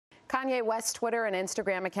Kanye West's Twitter and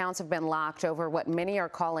Instagram accounts have been locked over what many are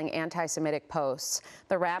calling anti-Semitic posts.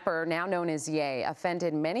 The rapper, now known as Ye,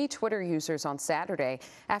 offended many Twitter users on Saturday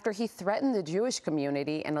after he threatened the Jewish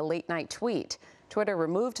community in a late-night tweet. Twitter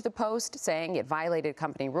removed the post, saying it violated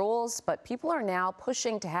company rules, but people are now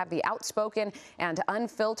pushing to have the outspoken and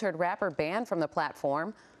unfiltered rapper banned from the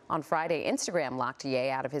platform. On Friday, Instagram locked Ye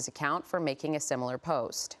out of his account for making a similar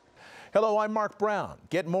post. Hello, I'm Mark Brown.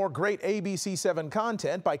 Get more great ABC7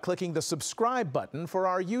 content by clicking the subscribe button for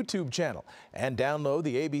our YouTube channel and download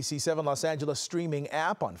the ABC7 Los Angeles streaming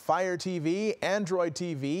app on Fire TV, Android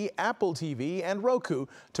TV, Apple TV, and Roku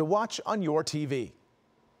to watch on your TV.